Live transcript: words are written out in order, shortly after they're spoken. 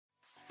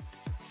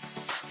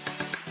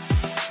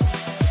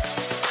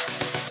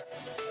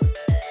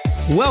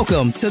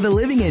Welcome to the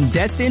Living in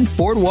Destin,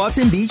 Fort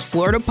Walton Beach,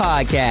 Florida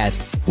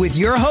podcast with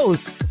your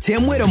host,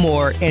 Tim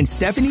Whittemore and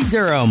Stephanie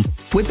Durham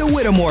with the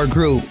Whittemore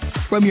Group.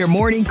 From your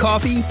morning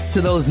coffee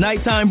to those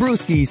nighttime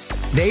brewskis,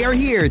 they are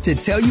here to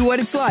tell you what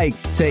it's like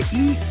to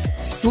eat,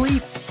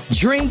 sleep,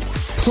 drink,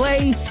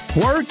 play,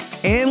 work,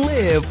 and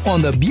live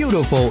on the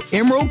beautiful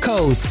Emerald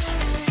Coast.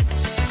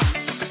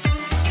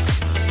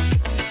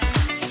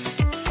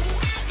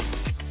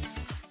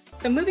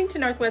 So moving to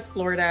Northwest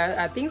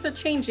Florida, things are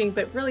changing,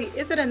 but really,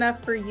 is it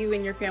enough for you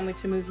and your family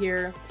to move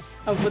here?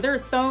 Well, there are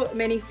so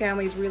many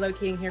families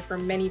relocating here for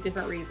many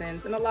different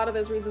reasons, and a lot of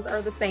those reasons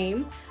are the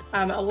same.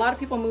 A lot of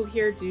people move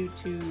here due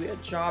to a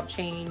job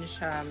change.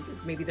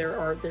 Maybe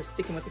they're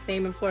sticking with the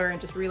same employer and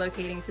just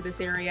relocating to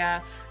this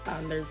area.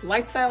 There's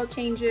lifestyle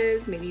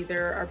changes. Maybe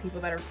there are people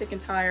that are sick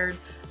and tired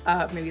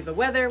of maybe the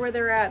weather where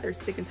they're at. They're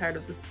sick and tired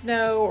of the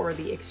snow or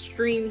the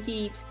extreme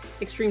heat,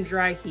 extreme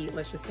dry heat,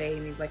 let's just say,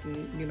 maybe like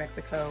in New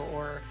Mexico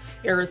or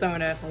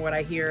Arizona, from what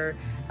I hear.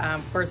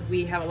 Of course,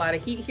 we have a lot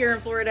of heat here in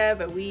Florida,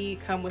 but we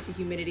come with the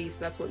humidity, so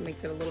that's what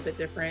makes it a little bit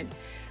different.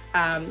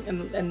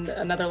 And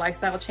another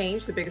lifestyle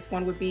change, the biggest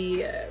one would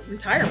be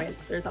retirement.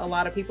 There's a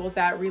lot of people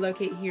that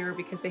relocate here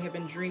because they have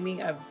been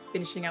dreaming of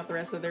finishing out the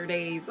rest of their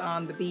days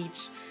on the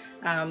beach.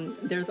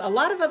 There's a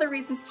lot of other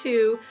reasons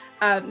too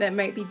that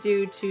might be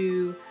due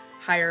to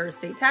higher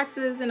state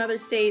taxes in other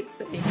states.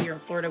 Here in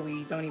Florida,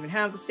 we don't even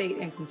have the state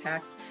income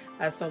tax.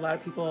 So a lot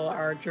of people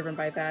are driven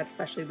by that,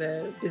 especially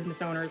the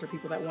business owners or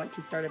people that want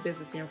to start a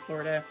business here in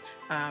Florida.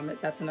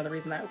 That's another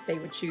reason that they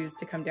would choose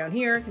to come down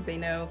here, because they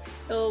know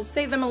it'll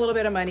save them a little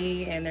bit of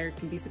money, and they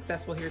can be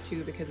successful here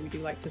too, because we do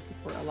like to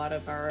support a lot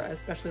of our,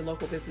 especially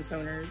local business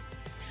owners.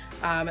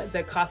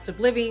 The cost of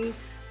living,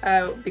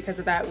 because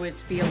of that, would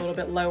be a little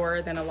bit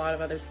lower than a lot of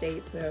other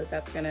states. So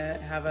that's going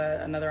to have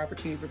another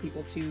opportunity for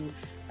people to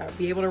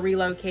be able to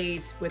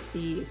relocate with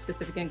the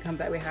specific income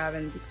that we have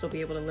and still be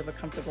able to live a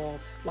comfortable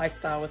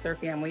lifestyle with their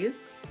families.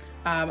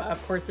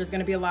 Of course, there's going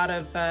to be a lot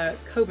of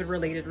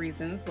COVID-related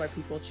reasons why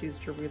people choose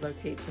to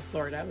relocate to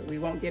Florida, but we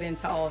won't get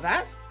into all of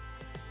that.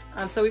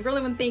 So we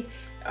really want to think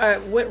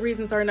what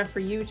reasons are enough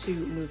for you to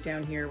move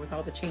down here with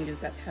all the changes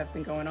that have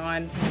been going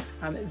on.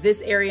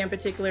 This area in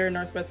particular,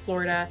 Northwest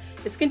Florida,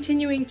 it's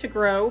continuing to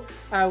grow.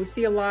 We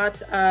see a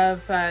lot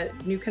of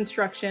new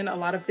construction, a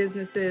lot of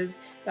businesses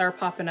that are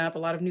popping up, a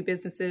lot of new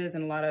businesses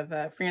and a lot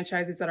of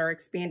franchises that are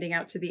expanding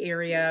out to the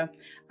area,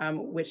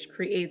 which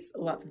creates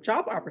lots of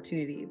job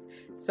opportunities.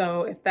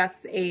 So if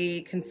that's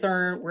a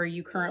concern where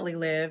you currently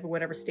live,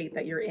 whatever state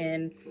that you're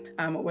in,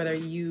 whether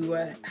you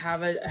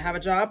have a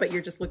job but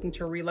you're just looking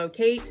to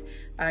relocate,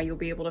 you'll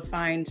be able to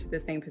find the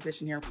same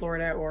position here in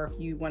Florida. Or if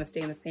you want to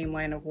stay in the same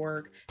line of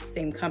work,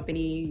 same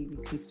company,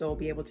 you can still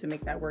be able to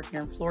make that work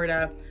here in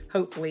Florida,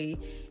 hopefully.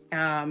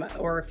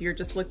 Or if you're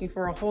just looking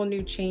for a whole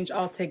new change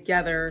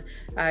altogether,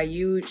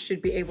 you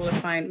should be able to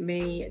find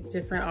many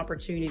different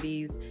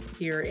opportunities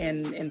here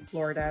in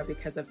Florida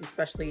because of,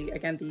 especially,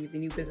 again, the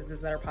new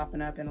businesses that are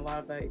popping up and a lot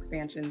of the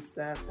expansions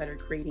that are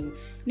creating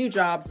new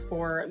jobs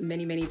for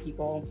many, many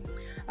people.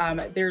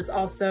 There's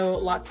also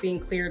lots being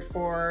cleared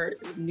for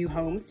new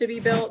homes to be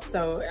built.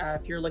 So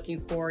if you're looking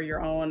for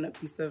your own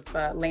piece of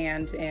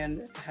land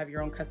and have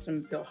your own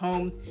custom built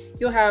home,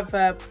 you'll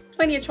have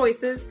plenty of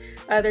choices.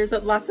 There's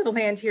lots of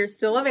land here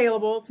still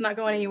available. It's not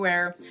going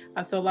anywhere.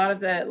 So a lot of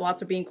the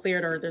lots are being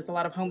cleared, or there's a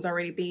lot of homes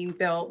already being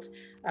built.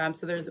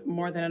 So there's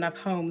more than enough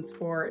homes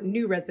for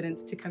new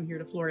residents to come here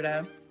to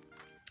Florida.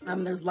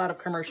 There's a lot of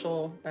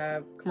commercial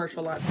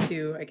lots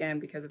too, again,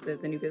 because of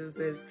the new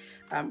businesses.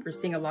 We're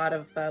seeing a lot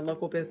of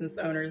local business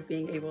owners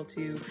being able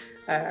to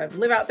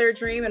live out their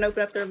dream and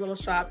open up their little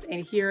shops.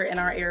 And here in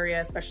our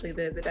area, especially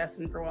the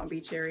Destin, Fort Walton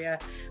Beach area,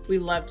 we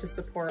love to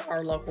support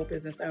our local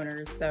business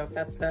owners. So if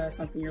that's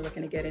something you're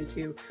looking to get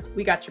into,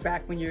 we got your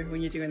back when you're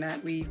doing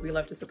that. We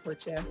love to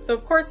support you. So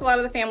of course, a lot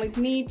of the families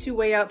need to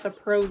weigh out the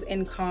pros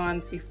and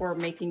cons before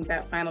making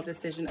that final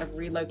decision of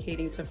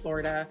relocating to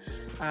Florida.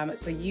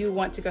 So you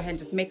want to go ahead and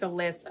just make a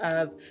list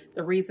of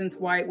the reasons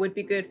why it would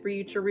be good for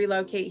you to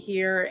relocate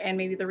here, and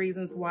maybe the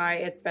reasons why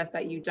it's best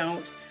that you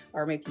don't,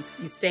 or maybe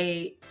you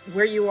stay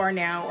where you are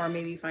now, or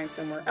maybe find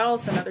somewhere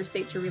else, another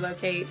state to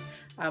relocate.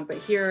 But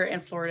here in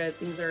Florida,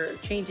 things are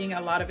changing.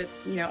 A lot of it's,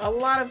 a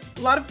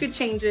lot of good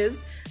changes.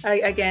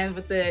 Again,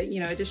 with the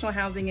additional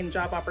housing and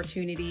job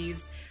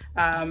opportunities.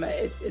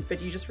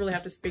 But you just really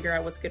have to figure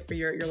out what's good for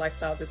your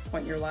lifestyle at this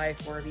point in your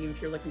life, or even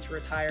if you're looking to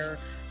retire.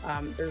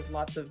 There's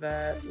lots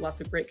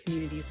of great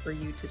communities for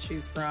you to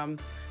choose from.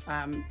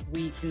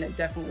 We can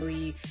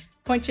definitely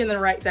point you in the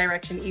right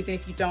direction, even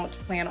if you don't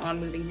plan on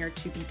moving here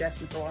to the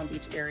Destin, Fort Walton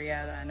Beach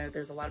area. I know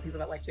there's a lot of people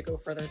that like to go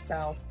further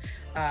south,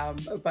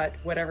 but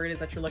whatever it is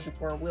that you're looking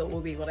for,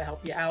 we'll be able to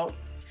help you out.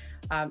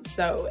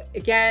 So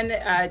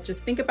again,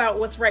 just think about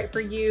what's right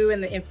for you,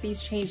 and if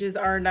these changes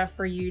are enough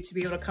for you to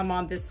be able to come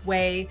on this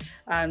way,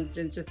 and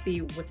just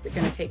see what's it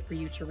going to take for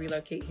you to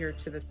relocate here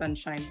to the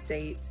Sunshine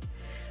State.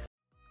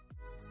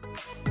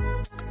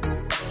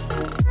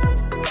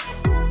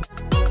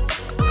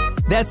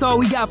 That's all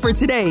we got for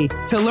today.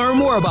 To learn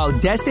more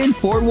about Destin,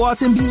 Fort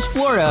Walton Beach,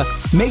 Florida,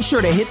 make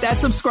sure to hit that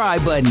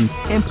subscribe button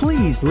and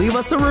please leave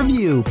us a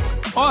review.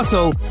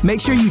 Also, make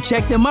sure you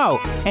check them out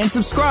and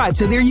subscribe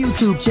to their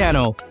YouTube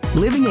channel,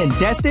 Living in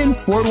Destin,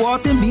 Fort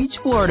Walton Beach,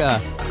 Florida.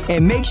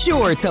 And make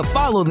sure to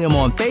follow them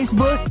on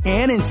Facebook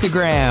and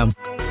Instagram.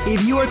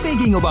 If you are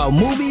thinking about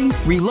moving,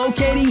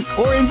 relocating,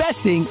 or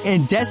investing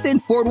in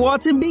Destin, Fort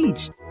Walton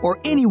Beach, or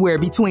anywhere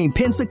between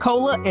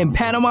Pensacola and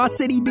Panama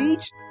City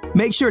Beach,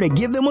 make sure to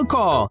give them a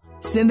call,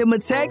 send them a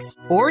text,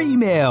 or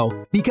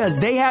email, because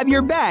they have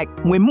your back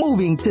when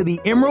moving to the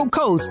Emerald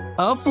Coast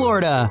of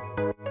Florida.